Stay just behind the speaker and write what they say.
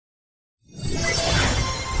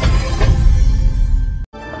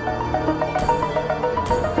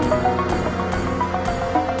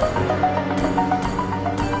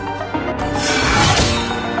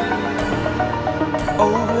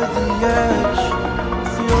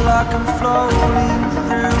like I'm floating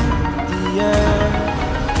through the air.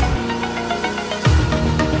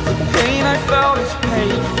 The pain I felt is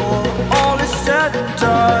paid for, all is said and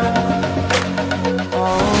done.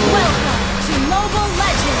 Oh. Welcome to Mobile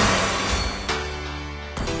Legends!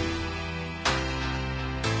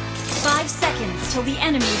 5 seconds till the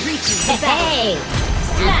enemy reaches the battle.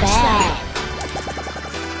 Smash them!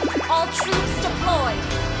 All troops deployed!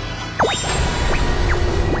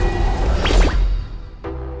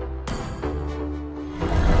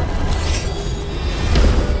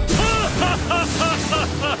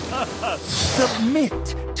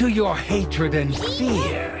 Submit to your hatred and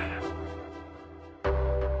fear.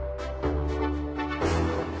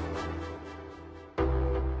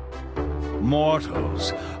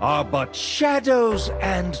 Mortals are but shadows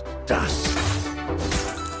and dust.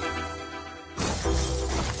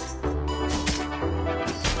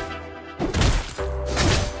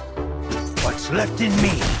 What's left in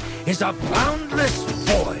me is a boundless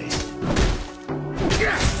void.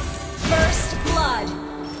 First blood.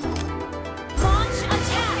 Launch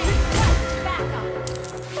attack. Request backup.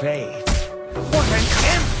 Faith. What an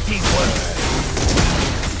empty word.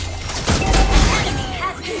 Enemy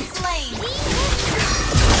has been slain.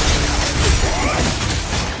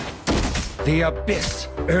 The abyss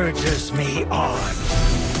urges me on.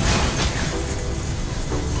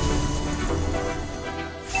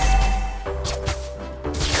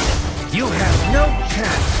 You have no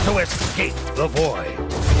chance to escape the void.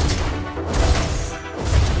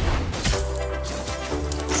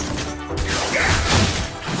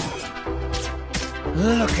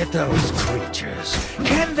 Look at those creatures.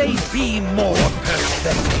 Can they be more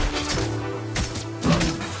pathetic?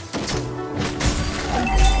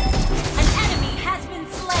 An enemy has been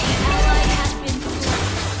slain. Ally has been slain.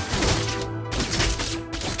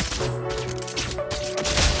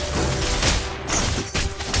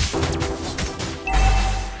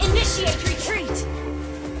 Initiate retreat.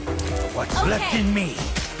 What's left in me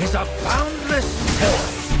is a boundless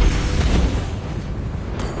void.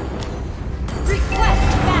 Request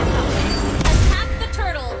backup. Attack the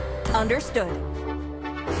turtle. Understood.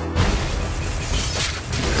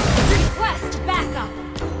 Request backup.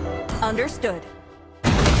 Understood.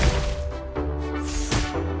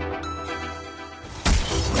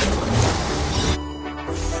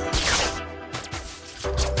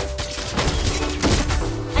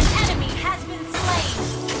 An enemy has been slain.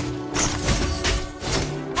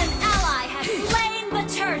 An ally has slain the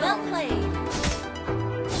turtle. Well played.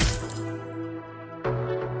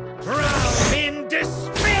 Drown in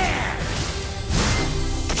despair!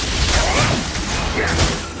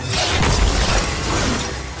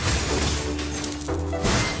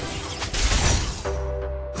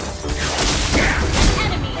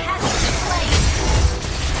 Enemy has been slain.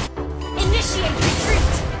 Initiate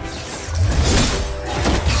retreat.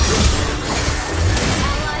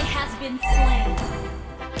 Ally has been slain.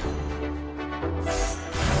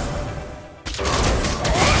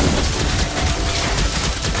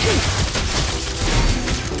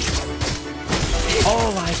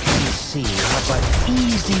 All I can see are but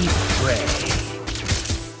easy prey.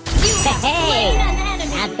 You have slain an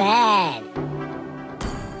enemy. Not bad.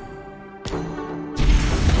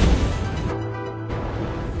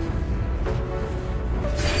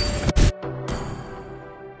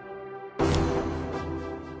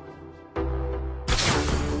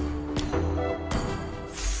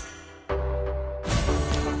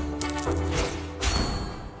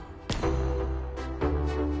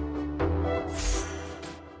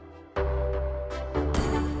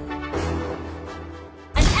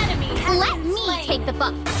 An enemy has Let been me slain. take the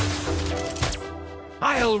buck.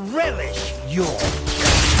 I'll relish your...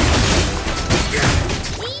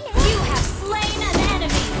 You have slain an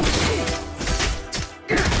enemy.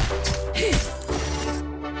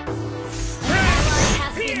 An ally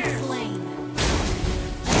has been slain.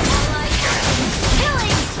 An ally has been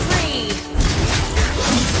killing spree.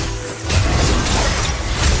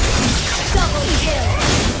 Double kill.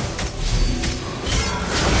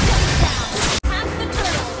 Attack the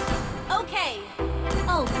turtle. Okay.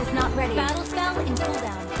 Ult is not ready. Battle spell in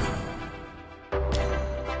cooldown.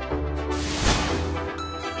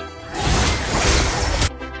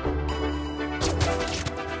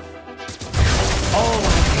 All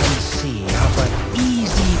I can see are but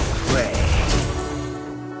easy prey.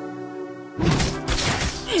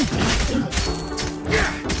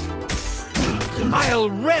 I'll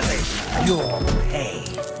relish your pain.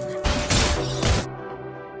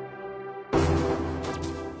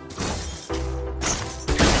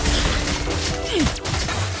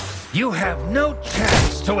 You have no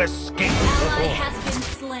chance to escape the Ally void. has been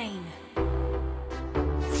slain.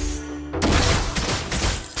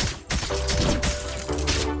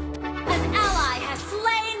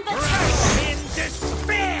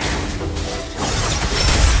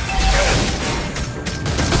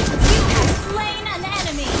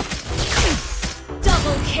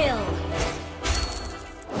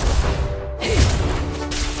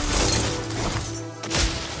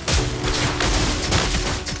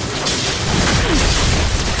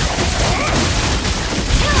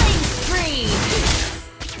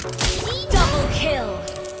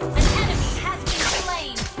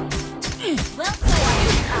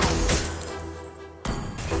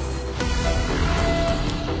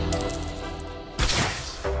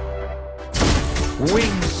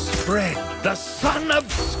 spread, the sun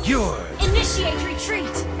obscured. Initiate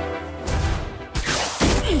retreat.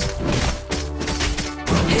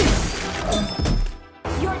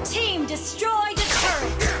 Your team destroyed a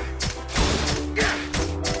turret.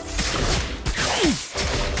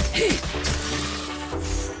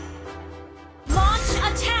 Launch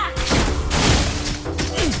attack.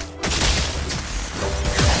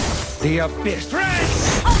 The abyss.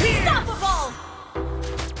 Unstoppable.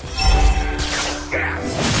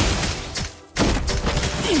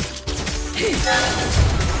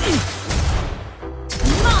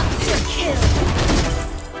 Monster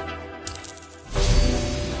kill.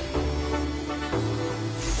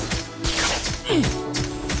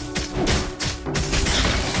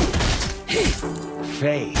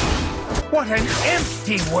 Faith. What an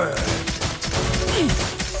empty word.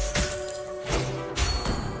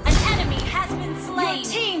 An enemy has been slain. Your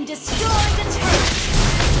team destroyed the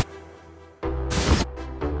turret.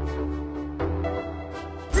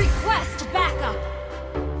 Request backup.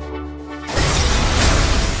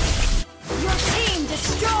 Your team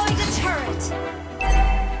destroyed the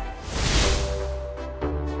turret.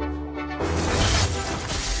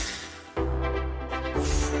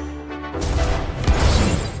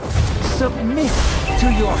 Submit to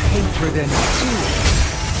your hatred and fear.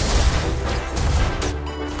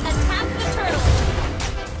 Attack the turtle.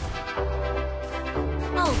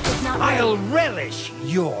 Oh, it's not ready. I'll relish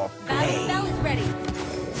your Battle pain. spell is ready.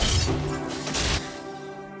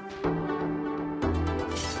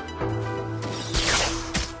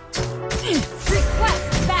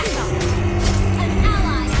 Request backup. An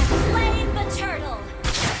ally has slain the turtle.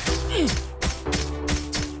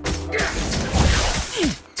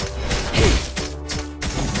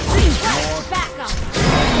 Request backup.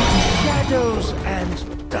 Shadows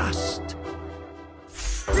and dust.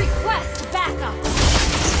 Request backup.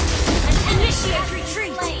 An initiate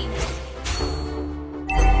retreat.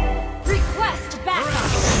 Request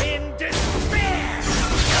backup. In despair.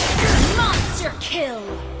 Monster kill.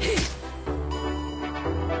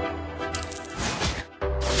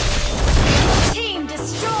 Team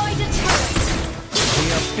destroyed a turret. The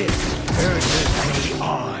abyss urges me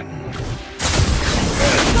on.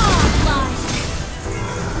 Godlike.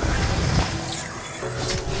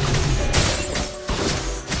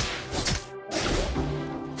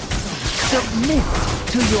 Submit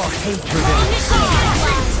to your hatred and Initiate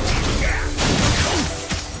retreat.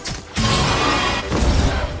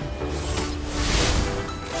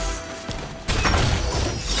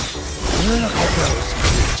 look at those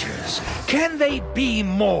creatures. Can they be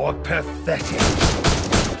more pathetic?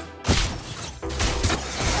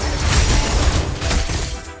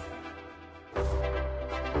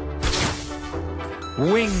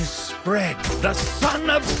 Wings spread, the sun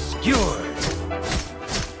obscured.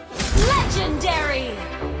 Legendary.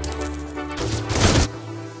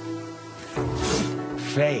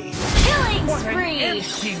 Faith. Killing What an spree.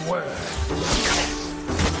 empty word.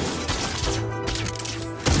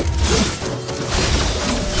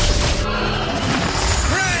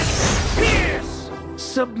 Pierce!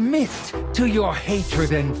 Submit to your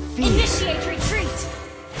hatred and fear. Initiate retreat.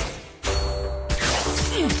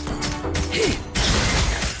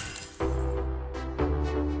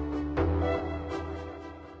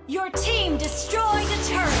 Your team destroyed a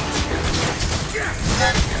turret.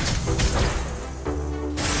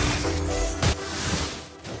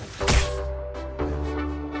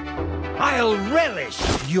 I'll relish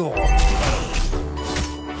your pain.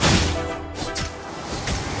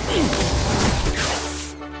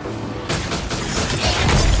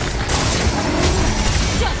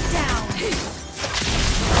 Shut down.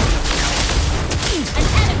 An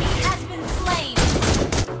enemy has been slain.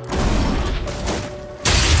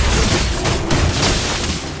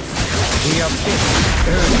 The abyss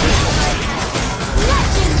urges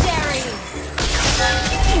Legendary.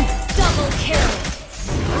 Double kill.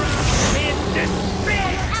 in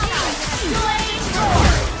despair. Slain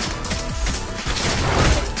Lord.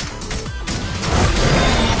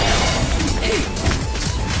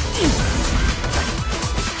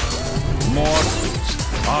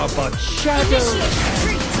 Mortals are but shadows. Initiate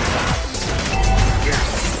retreat.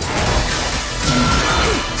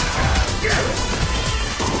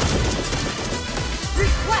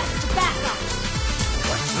 Request backup.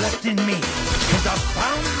 What's left in me is a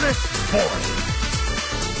boundless void.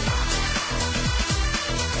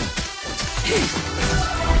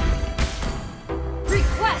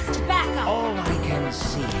 Request backup. All I can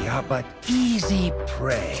see are but easy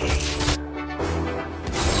prey.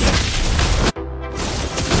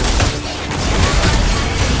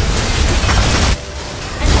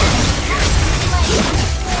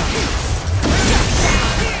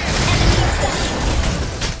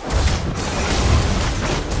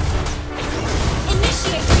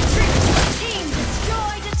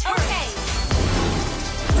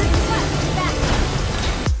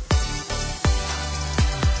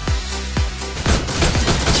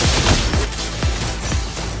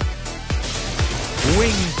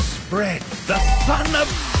 wings spread, the sun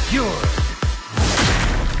obscured.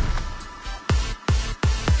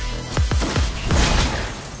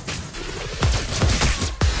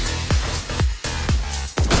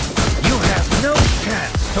 You have no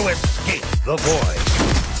chance to escape the void.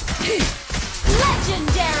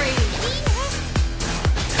 Legendary!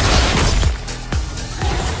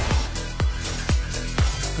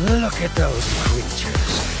 Look at those creatures.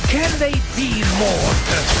 Can they be more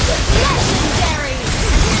pathetic? Legendary!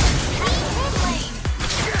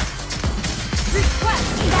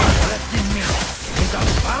 Request that! Left in me is a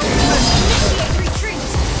boundless. Initiate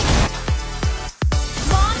retreat!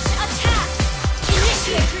 Launch attack!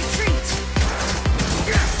 Initiate retreat!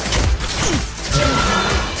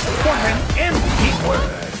 What an empty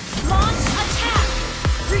word! Launch attack!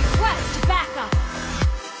 Request backup!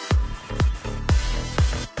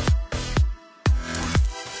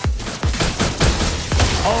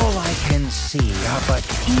 All I can see are but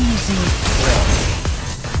easy prey.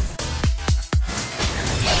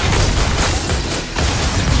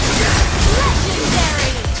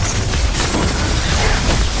 Legendary!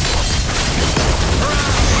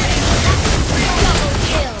 Double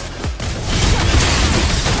kill!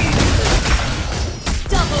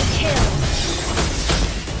 Double kill!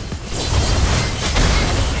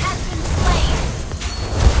 Enemy has been slain!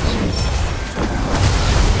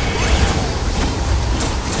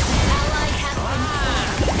 Ally has been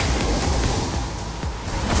slain!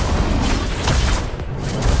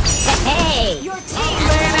 Hey! Your team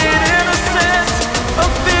Made it innocent, a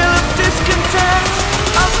feel of discontent.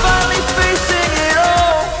 I'm finally facing it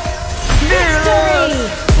all. Fearless.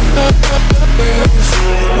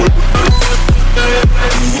 victory!